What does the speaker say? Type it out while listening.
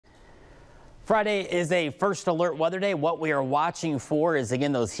Friday is a first alert weather day. What we are watching for is,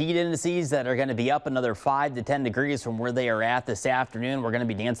 again, those heat indices that are going to be up another 5 to 10 degrees from where they are at this afternoon. We're going to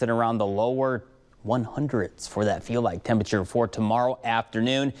be dancing around the lower 100s for that feel like temperature for tomorrow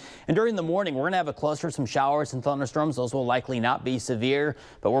afternoon. And during the morning, we're going to have a cluster of some showers and thunderstorms. Those will likely not be severe,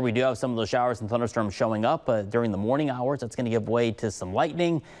 but where we do have some of those showers and thunderstorms showing up during the morning hours, that's going to give way to some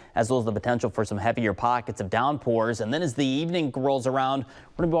lightning, as well as the potential for some heavier pockets of downpours. And then as the evening rolls around,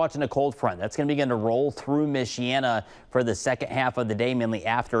 we're going to be watching a cold front. That's going to begin to roll through Michiana for the second half of the day, mainly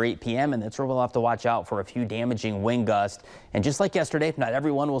after 8 p.m. And that's where we'll have to watch out for a few damaging wind gusts. And just like yesterday, not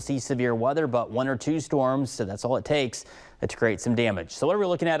everyone will see severe weather, but one or two storms, so that's all it takes to create some damage. So what are we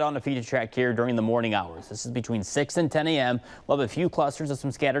looking at on the feature track here during the morning hours? This is between 6 and 10 a.m. We'll have a few clusters of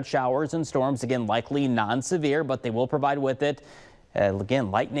some scattered showers and storms, again, likely non-severe, but they will provide with it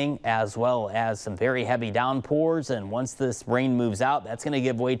again, lightning as well as some very heavy downpours. And once this rain moves out, that's going to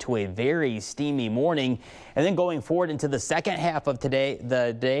give way to a very steamy morning. And then going forward into the second half of the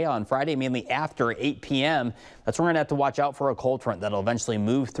day on Friday, mainly after 8 p.m., that's where we're going to have to watch out for a cold front that'll eventually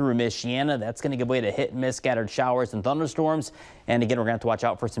move through Michiana. That's going to give way to hit and miss scattered showers and thunderstorms. And again, we're going to have to watch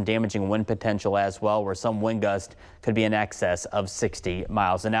out for some damaging wind potential as well, where some wind gusts could be in excess of 60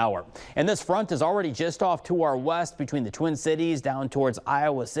 miles an hour. And this front is already just off to our west between the Twin Cities down towards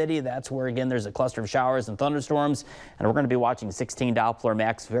Iowa City. That's where, again, there's a cluster of showers and thunderstorms. And we're going to be watching 16 Doppler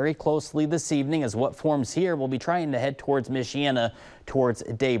max very closely this evening, as what forms here will be trying to head towards Michiana towards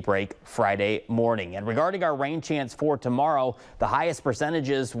daybreak Friday morning. And regarding our rain chance for tomorrow, the highest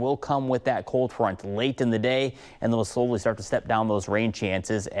percentages will come with that cold front late in the day, and they'll slowly start to step down those rain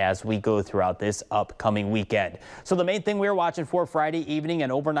chances as we go throughout this upcoming weekend. So the main thing we're watching for Friday evening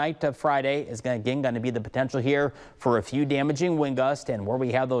and overnight to Friday is going to be the potential here for a few damaging wind gusts, and where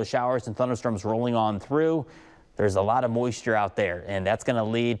we have those showers and thunderstorms rolling on through, there's a lot of moisture out there, and that's going to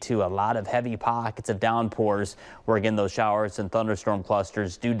lead to a lot of heavy pockets of downpours where, again, those showers and thunderstorm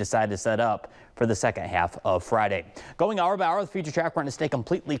clusters do decide to set up for the second half of Friday. Going hour by hour, the future track, we're going to stay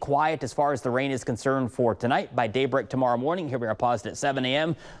completely quiet as far as the rain is concerned for tonight. By daybreak tomorrow morning, here we are paused at 7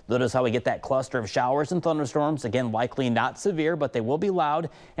 a.m. Notice how we get that cluster of showers and thunderstorms. Again, likely not severe, but they will be loud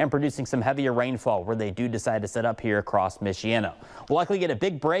and producing some heavier rainfall where they do decide to set up here across Michiana. We'll likely get a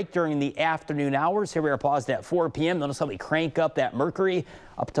big break during the afternoon hours. Here we are paused at 4 p.m. Notice how we crank up that mercury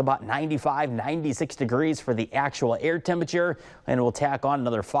up to about 95, 96 degrees for the actual air temperature, and we'll tack on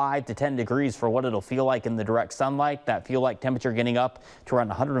another 5 to 10 degrees for what it'll feel like in the direct sunlight. That feel like temperature getting up to around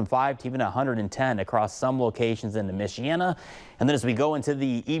 105 to even 110 across some locations in the Michiana. And then as we go into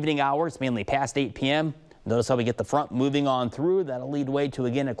the evening hours, mainly past 8 p.m., notice how we get the front moving on through. That'll lead way to,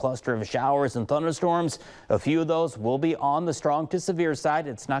 again, a cluster of showers and thunderstorms. A few of those will be on the strong to severe side.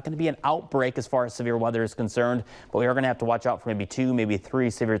 It's not going to be an outbreak as far as severe weather is concerned, but we are going to have to watch out for maybe 2, maybe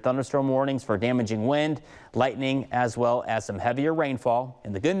 3 severe thunderstorm warnings for damaging wind, lightning, as well as some heavier rainfall.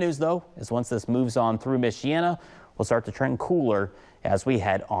 And the good news, though, is once this moves on through Michiana, we'll start to trend cooler as we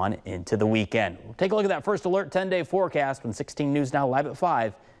head on into the weekend. We'll take a look at that first alert 10-day forecast when 16 News Now live at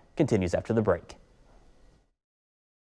 5 continues after the break.